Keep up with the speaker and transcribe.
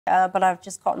but I've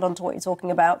just cottoned on to what you're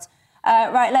talking about.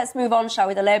 Right, let's move on, shall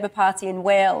we? The Labour Party in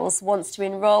Wales wants to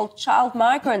enrol child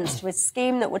migrants to a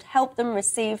scheme that would help them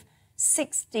receive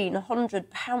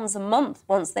 £1,600 a month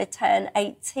once they turn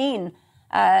 18.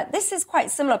 This is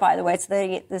quite similar, by the way,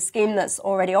 to the scheme that's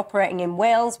already operating in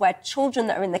Wales, where children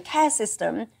that are in the care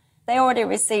system, they already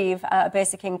receive a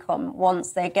basic income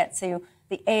once they get to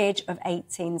the age of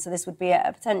 18. So this would be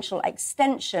a potential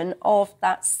extension of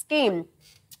that scheme.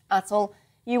 Atul,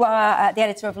 you are the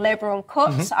editor of Labour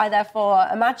Uncut. I therefore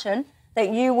imagine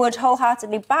that you would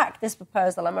wholeheartedly back this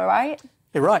proposal, am I right?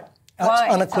 You're right. Why?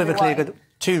 It's unequivocally good.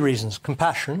 Two reasons: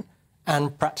 compassion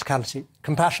and practicality.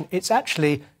 Compassion, it's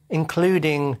actually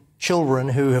including children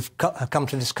who have come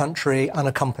to this country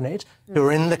unaccompanied, who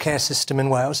are in the care system in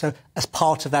Wales, so as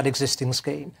part of that existing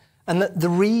scheme. And the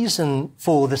reason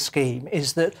for the scheme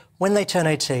is that when they turn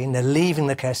 18, they're leaving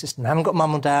the care system. They haven't got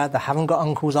mum or dad, they haven't got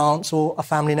uncles, aunts or a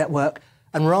family network.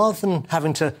 And rather than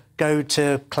having to go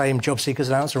to claim job seekers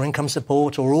allowance or income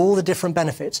support or all the different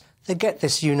benefits, they get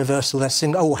this universal,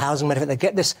 housing benefit. They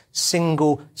get this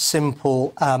single,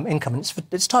 simple income. And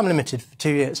it's time limited for 2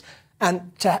 years.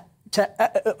 And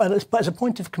as a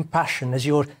point of compassion, as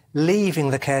you're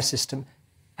leaving the care system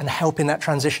and helping that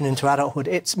transition into adulthood,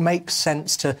 it makes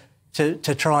sense to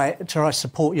try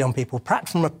support young people.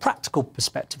 From a practical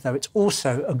perspective, though, it's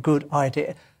also a good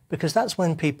idea because that's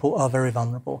when people are very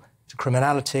vulnerable to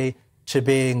criminality, to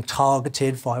being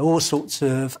targeted by all sorts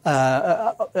of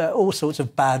bad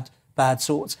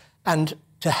sorts, and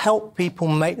to help people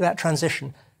make that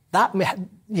transition. That,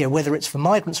 whether it's for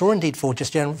migrants or indeed for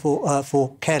just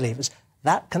for care leavers,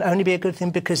 that can only be a good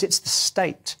thing because it's the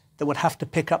state that would have to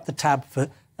pick up the tab for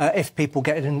if people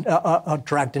are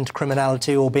dragged into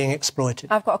criminality or being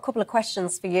exploited. I've got a couple of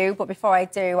questions for you, but before I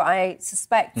do, I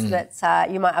suspect that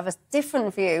you might have a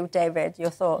different view, David. Your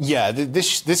thoughts? Yeah,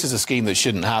 this is a scheme that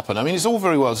shouldn't happen. I mean, it's all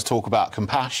very well to talk about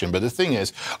compassion, but the thing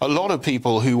is, a lot of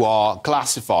people who are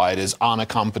classified as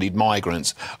unaccompanied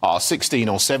migrants are 16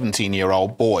 or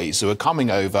 17-year-old boys who are coming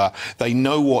over. They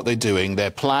know what they're doing. They're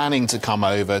planning to come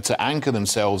over to anchor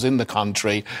themselves in the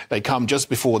country. They come just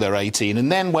before they're 18,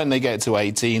 and then when they get to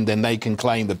 18, then they can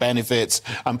claim the benefits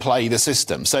and play the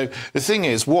system. So the thing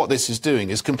is, what this is doing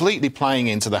is completely playing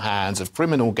into the hands of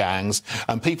criminal gangs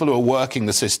and people who are working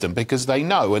the system because they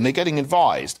know, and they're getting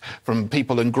advised from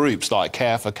people in groups like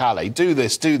Care for Calais, do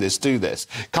this, do this, do this,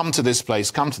 come to this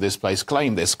place,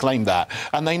 claim this, claim that,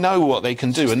 and they know what they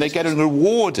can do, and they're getting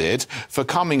rewarded for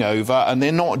coming over, and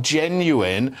they're not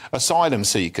genuine asylum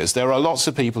seekers. There are lots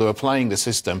of people who are playing the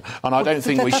system, and I don't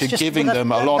think we should giving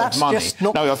them a lot of money.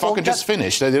 No, if I can just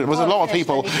finish. There was a lot of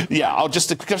people... Yeah,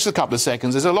 just a couple of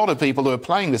seconds. There's a lot of people who are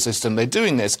playing the system. They're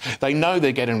doing this. They know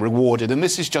they're getting rewarded, and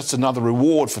this is just another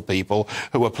reward for people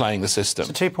who are playing the system.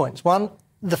 So 2 points. One,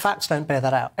 the facts don't bear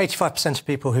that out. 85% of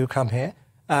people who come here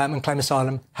and claim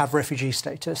asylum have refugee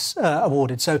status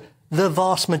awarded. So the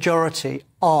vast majority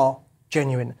are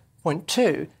genuine. Point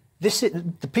two,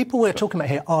 the people we're talking about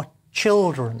here are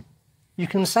children. You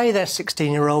can say they're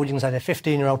 16-year-old, you can say they're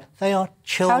 15-year-old. They are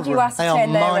children. How do you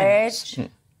ascertain their age?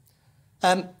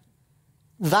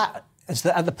 That is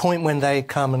at the point when they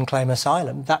come and claim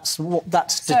asylum. That's So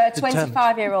a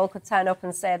 25-year-old could turn up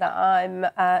and say that I'm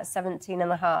 17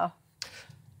 and a half.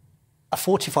 A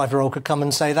 45-year-old could come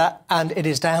and say that, and it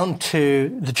is down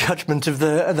to the judgment of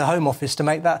the Home Office to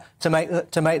make that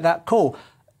call.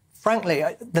 Frankly,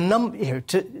 the number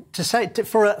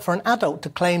for an adult to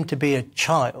claim to be a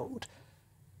child.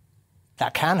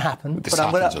 That can happen. This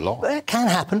happens a lot. It can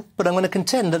happen, but I'm going to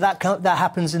contend that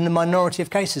happens in the minority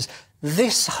of cases.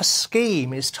 This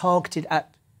scheme is targeted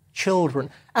at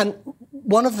children. And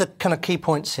one of the kind of key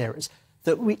points here is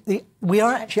that we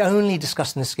are actually only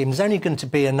discussing this scheme. There's only going to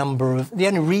be a number of... The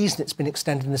only reason it's been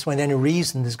extended in this way, the only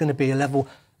reason there's going to be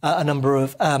a number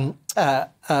of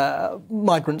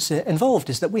migrants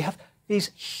involved is that we have these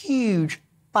huge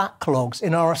backlogs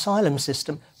in our asylum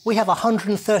system. We have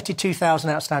 132,000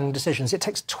 outstanding decisions. It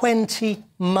takes 20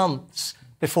 months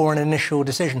before an initial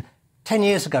decision. 10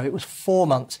 years ago, it was 4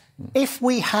 months. If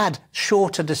we had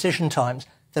shorter decision times,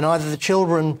 then either the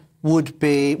children would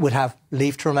have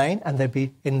leave to remain and they'd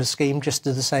be in the scheme just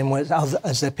the same way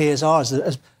as their peers are,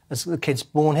 as the kids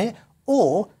born here,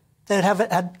 or they'd have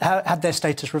had their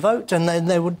status revoked and then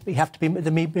they would have to be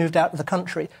moved out of the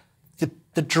country.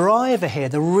 The driver here,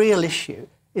 the real issue,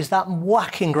 is that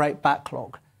whacking great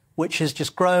backlog, which has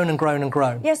just grown and grown and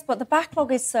grown. Yes, but the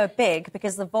backlog is so big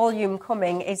because the volume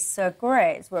coming is so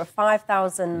great. We're at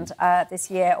 5,000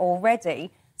 this year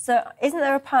already. So isn't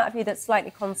there a part of you that's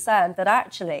slightly concerned that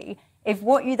actually, if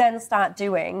what you then start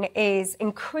doing is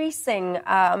increasing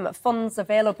funds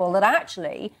available, that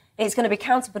actually it's going to be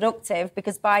counterproductive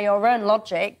because by your own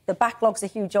logic, the backlogs are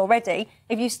huge already.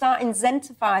 If you start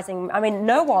incentivising, I mean,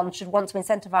 no one should want to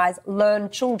incentivise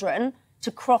learned children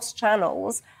to cross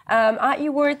channels. Aren't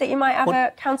you worried that you might have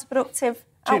a counterproductive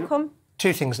outcome?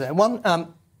 Two things there. One,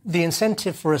 the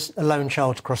incentive for a lone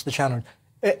child to cross the channel,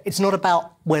 it's not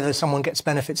about whether someone gets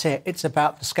benefits here. It's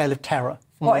about the scale of terror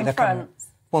from where they're coming.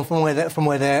 Well, from where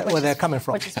they're coming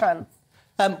from. Which is France.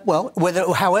 Well,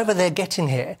 however they're getting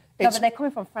here. No, but they're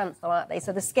coming from France, though, aren't they?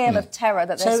 So the scale of terror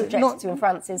that they're subjected to in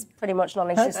France is pretty much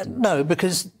non-existent. No,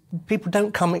 because people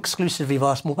don't come exclusively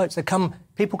via small boats.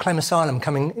 People claim asylum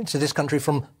coming into this country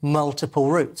from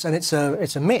multiple routes, and it's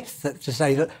a myth to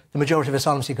say that the majority of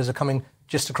asylum seekers are coming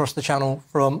just across the Channel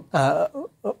from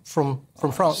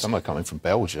France. Some are coming from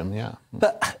Belgium, yeah.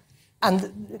 But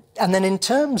and then in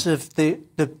terms of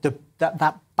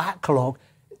that backlog,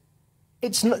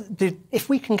 it's not, if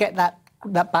we can get that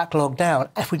backlog down,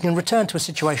 if we can return to a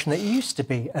situation that used to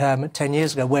be 10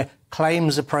 years ago where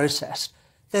claims are processed,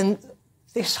 then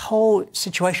this whole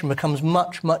situation becomes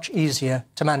much, much easier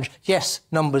to manage. Yes,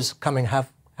 numbers coming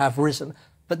have risen,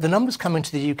 but the numbers coming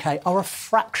to the UK are a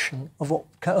fraction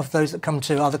of those that come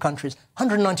to other countries.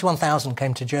 191,000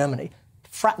 came to Germany.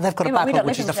 They've got a backlog, we don't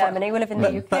which live is in Germany, we live in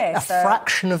the UK. But a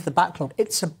fraction of the backlog.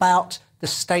 It's about the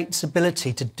state's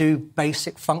ability to do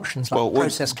basic functions like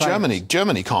process claims.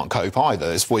 Germany can't cope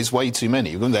either. It's way too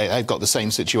many. They've got the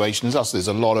same situation as us. There's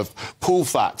a lot of pull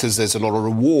factors. There's a lot of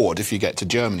reward if you get to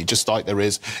Germany, just like there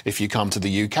is if you come to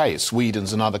the UK.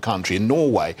 Sweden's another country. In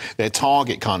Norway, they're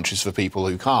target countries for people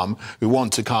who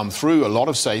want to come through a lot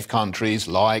of safe countries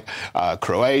like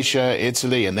Croatia,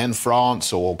 Italy, and then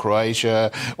France, or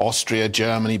Croatia, Austria,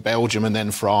 Germany, Belgium, and then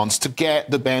France, to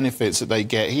get the benefits that they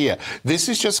get here. This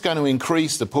is just going to increase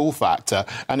the pull factor,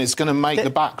 and it's going to make the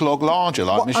backlog larger,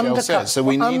 like Michelle said. So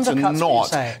we need to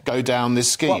not go down this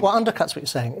scheme. What undercuts what you're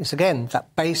saying is, again,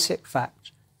 that basic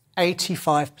fact: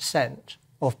 85%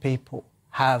 of people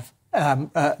have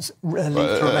that's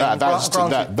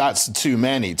too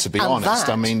many, to be honest.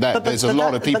 I mean, there's a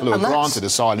lot of people who are granted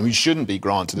asylum who shouldn't be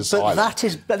granted asylum.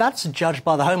 But that's judged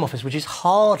by the Home Office, which is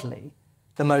hardly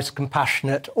the most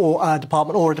compassionate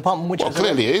department which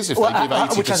clearly is if they give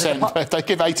 80%. If they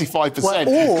give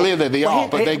 85%, clearly they are,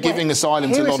 but they're giving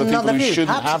asylum to a lot of people who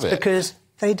shouldn't have it. Because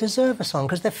they deserve asylum,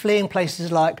 because they're fleeing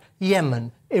places like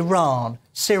Yemen, Iran,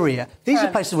 Syria. These are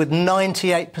places with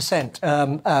 98%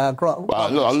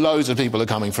 loads of people are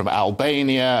coming from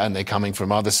Albania, and they're coming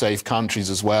from other safe countries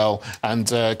as well, and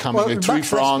coming through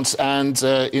France, and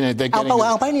they're getting...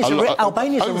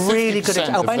 Albania's a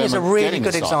really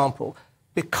good example.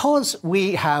 Because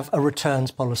we have a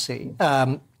returns policy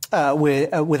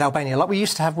with Albania, like we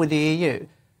used to have with the EU,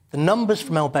 the numbers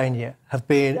from Albania have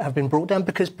been brought down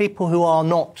because people who are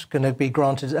not going to be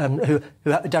granted, who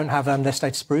don't have their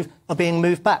status approved, are being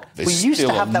moved back. We used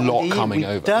to have that with the EU.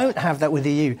 We don't have that with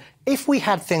the EU. If we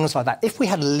had things like that, if we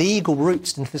had legal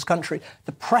routes into this country,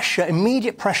 the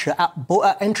immediate pressure at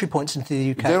entry points into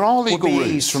the UK... There are legal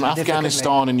routes from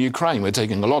Afghanistan and Ukraine. We're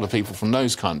taking a lot of people from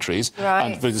those countries.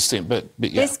 Right.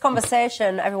 This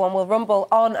conversation, everyone, will rumble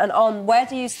on and on. Where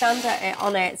do you stand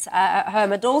on it at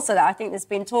home? And also, I think there's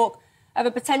been talk of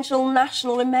a potential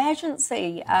national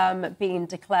emergency being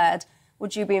declared.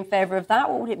 Would you be in favour of that?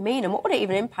 What would it mean? And what would it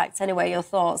even impact anyway? Your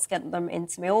thoughts, get them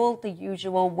into me, all the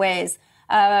usual ways.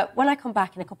 When I come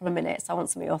back in a couple of minutes, I want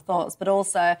some of your thoughts. But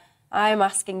also, I'm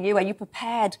asking you, are you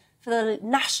prepared for the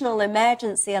national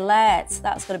emergency alert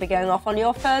that's going to be going off on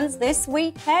your phones this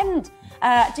weekend?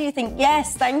 Do you think,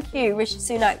 yes, thank you, Rishi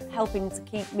Sunak, helping to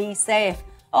keep me safe?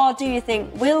 Or do you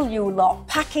think, will you lot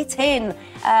pack it in,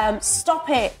 stop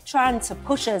it, trying to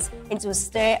push us into a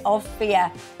state of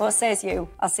fear? What says you?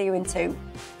 I'll see you in 2.